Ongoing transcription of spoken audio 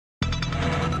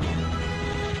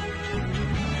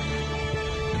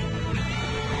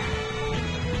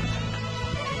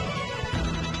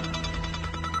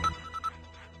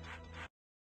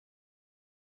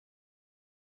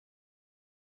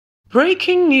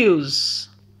Breaking news.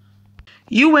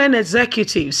 UN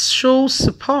executives show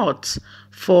support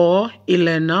for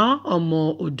Elena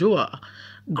Oduduwa.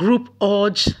 Group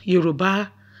urge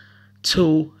Yoruba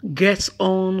to get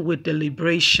on with the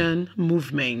liberation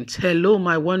movement. Hello,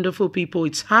 my wonderful people.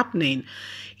 It's happening.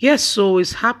 Yes, so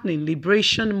it's happening.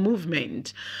 Liberation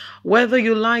movement. Whether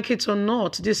you like it or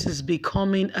not, this is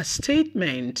becoming a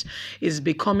statement. It's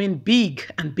becoming big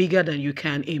and bigger than you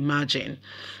can imagine.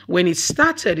 When it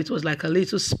started, it was like a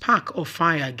little spark of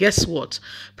fire. Guess what?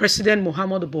 President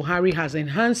Muhammadu Buhari has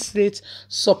enhanced it,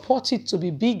 supported it to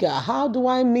be bigger. How do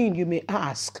I mean, you may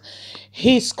ask?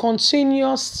 His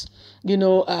continuous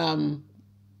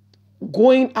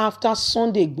going after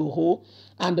Sunday Igboho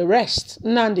and the rest,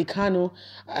 Nnamdi Kanu,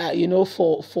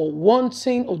 for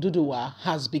wanting Oduduwa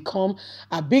has become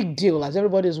a big deal as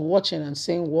everybody's watching and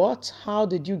saying, what? How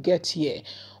did you get here?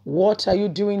 What are you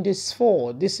doing this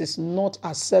for? This is not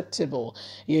acceptable.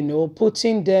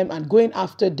 Putting them and going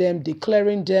after them,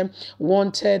 declaring them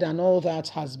wanted and all that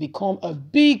has become a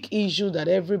big issue that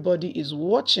everybody is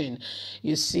watching.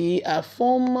 You see, a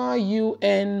former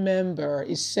UN member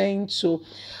is saying to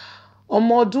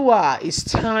Oduduwa, it's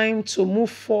time to move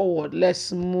forward.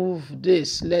 Let's move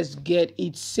this. Let's get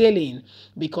it sailing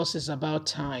because it's about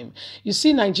time. You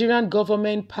see, Nigerian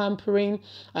government pampering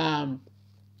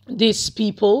these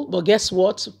people, but guess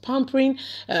what? Pampering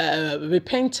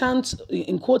repentant,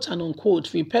 in quote and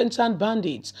unquote, repentant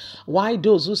bandits. Why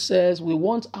those who says we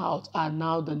want out are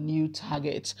now the new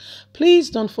target? Please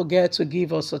don't forget to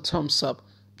give us a thumbs up.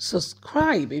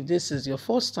 Subscribe if this is your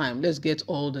first time. Let's get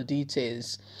all the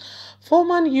details.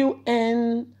 Former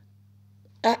UN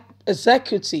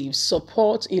executives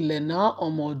support Elena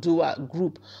Oduduwa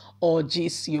group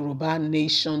urges Yoruba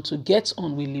nation to get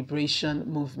on with liberation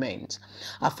movement.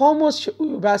 A former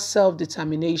Yoruba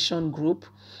self-determination group,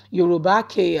 Yoruba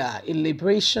Kea, a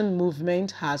liberation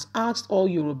movement, has asked all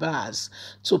Yorubas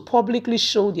to publicly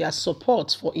show their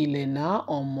support for Elena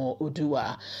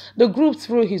Oduduwa. The group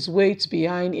threw his weight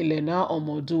behind Elena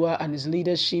Oduduwa and his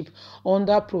leadership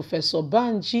under Professor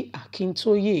Banji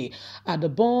Akintoye at the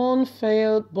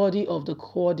bonfire body of the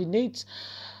coordinate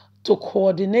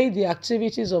the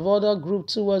activities of other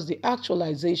groups towards the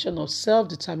actualization of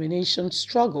self-determination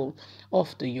struggle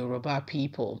of the Yoruba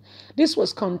people. This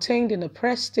was contained in a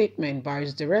press statement by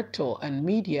its director and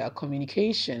media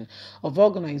communication of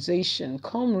organization,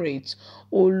 Comrade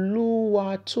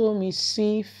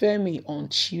Oluwatomisi Femi, on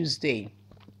Tuesday.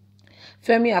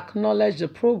 Femi acknowledged the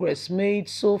progress made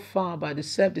so far by the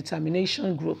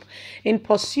self-determination group in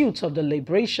pursuit of the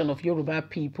liberation of Yoruba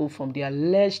people from the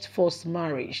alleged forced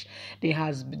marriage they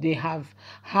have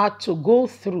had to go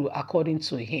through, according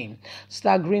to him,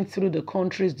 staggering through the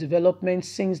country's development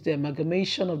since the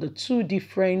amalgamation of the two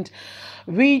different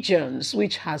regions,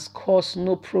 which has caused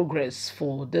no progress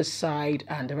for this side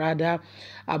and rather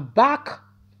a back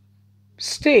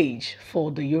stage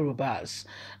for the Yorubas.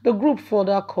 The group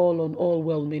further called on all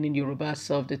well-meaning Yoruba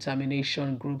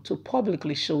self-determination group to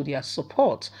publicly show their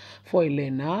support for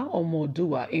Elena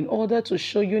Oduduwa in order to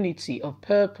show unity of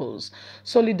purpose,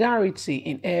 solidarity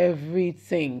in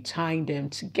everything tying them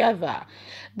together.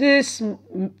 This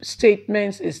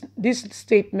statement is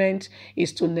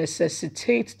to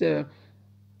necessitate the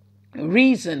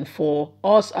reason for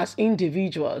us as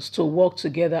individuals to work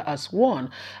together as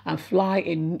one and fly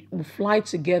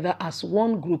together as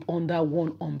one group under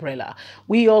one umbrella.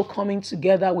 We all coming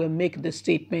together will make the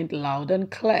statement loud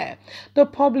and clear. The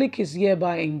public is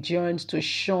hereby enjoined to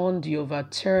shun the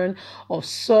overturn of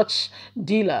such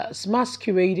dealers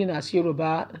masquerading as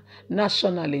Yoruba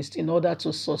nationalists in order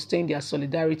to sustain their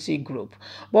solidarity group.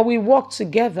 But we work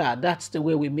together. That's the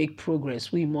way we make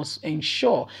progress. We must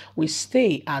ensure we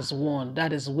stay as one.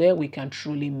 That is where we can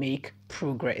truly make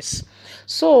progress.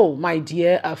 So, my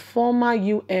dear, a former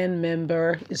UN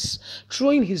member is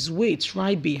throwing his weight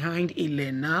right behind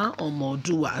Elena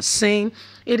Oduduwa, saying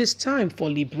it is time for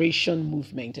liberation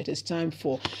movement. It is time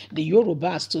for the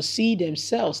Yorubas to see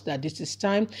themselves that this is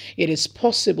time. It is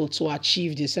possible to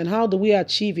achieve this. And how do we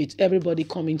achieve it? Everybody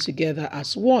coming together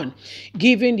as one,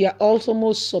 giving their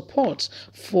utmost support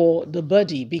for the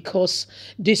body, because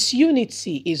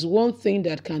disunity is one thing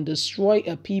that can destroy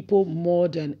a people more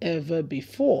than ever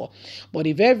before. But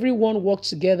if everyone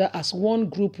works together as one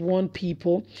group, one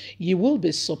people, you will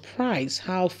be surprised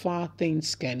how far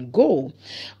things can go.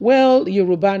 Well,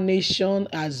 Yoruba Nation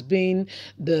has been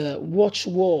the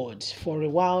watchword for a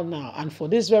while now, and for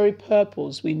this very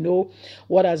purpose, we know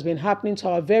what has been happening to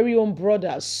our very own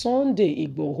brother Sunday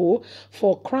Igboho,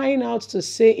 for crying out to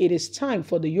say it is time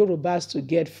for the Yorubas to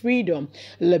get freedom,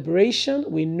 liberation.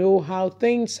 We know how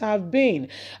things have been.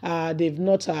 They've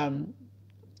not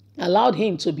allowed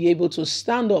him to be able to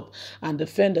stand up and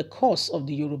defend the cause of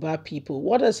the Yoruba people.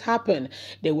 What has happened?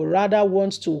 They will rather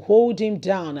want to hold him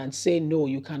down and say, no,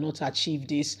 you cannot achieve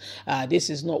this. This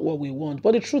is not what we want.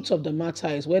 But the truth of the matter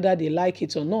is, whether they like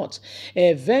it or not,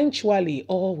 eventually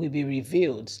all will be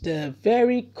revealed. The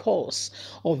very cause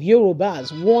of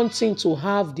Yorubas wanting to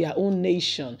have their own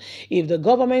nation. If the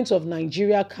government of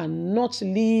Nigeria cannot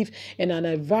live in an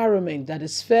environment that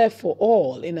is fair for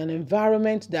all, in an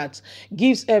environment that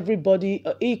gives everybody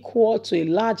equal to a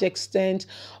large extent,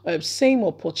 same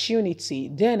opportunity,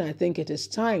 then I think it is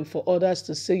time for others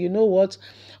to say, you know what,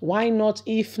 why not?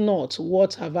 If not,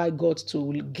 what have I got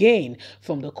to gain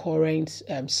from the current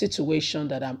situation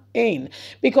that I'm in?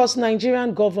 Because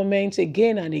Nigerian government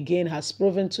again and again has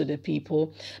proven to the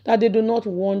people that they do not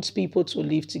want people to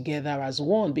live together as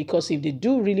one. Because if they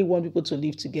do really want people to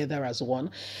live together as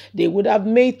one, they would have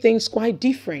made things quite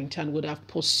different and would have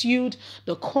pursued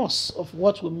the cause of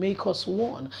what will make us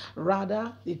one.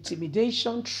 Rather,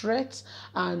 intimidation, threats,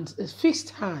 and a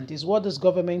fixed hand is what this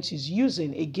government is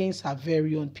using against our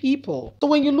very own people. So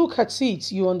when you look at it,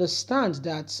 you understand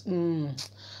that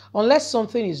unless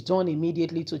something is done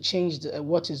immediately to change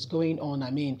what is going on,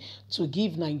 to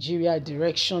give Nigeria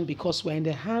direction, because we're in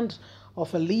the hand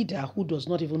of a leader who does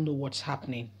not even know what's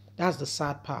happening. That's the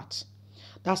sad part.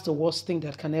 That's the worst thing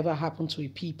that can ever happen to a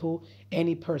people,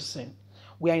 any person.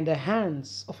 We are in the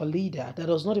hands of a leader that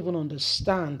does not even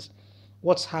understand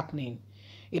what's happening.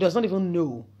 He does not even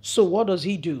know. So what does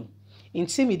he do?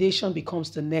 Intimidation becomes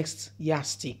the next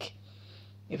yardstick.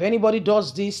 If anybody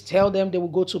does this, tell them they will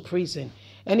go to prison.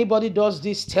 Anybody does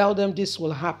this, tell them this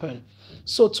will happen.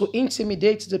 So to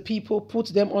intimidate the people, put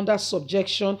them under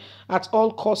subjection at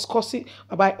all costs,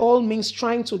 by all means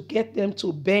trying to get them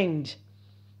to bend.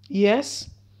 Yes,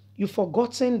 you've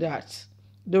forgotten that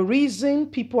the reason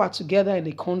people are together in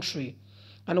the country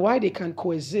and why they can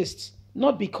coexist,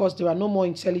 not because there are no more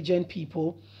intelligent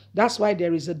people. That's why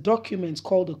there is a document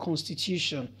called the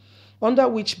Constitution, under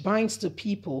which binds the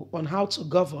people on how to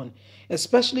govern,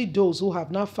 especially those who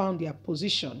have now found their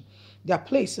position, their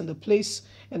place in the place,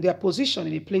 and their position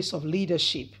in the place of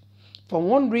leadership. For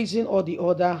one reason or the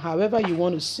other, however you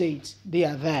want to say it, they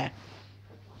are there.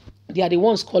 They are the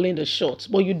ones calling the shots.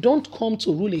 But you don't come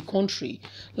to rule a country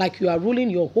like you are ruling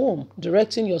your home,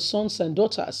 directing your sons and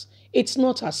daughters. It's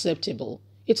not acceptable.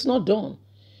 It's not done.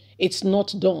 It's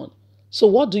not done. So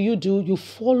what do? You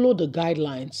follow the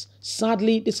guidelines.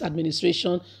 Sadly, this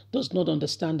administration does not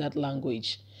understand that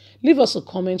language. Leave us a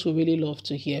comment. We really love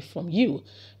to hear from you.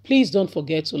 Please don't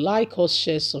forget to like us,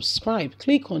 share, subscribe.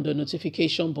 Click on the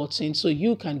notification button so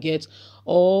you can get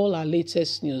all our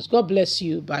latest news. God bless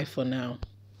you. Bye for now.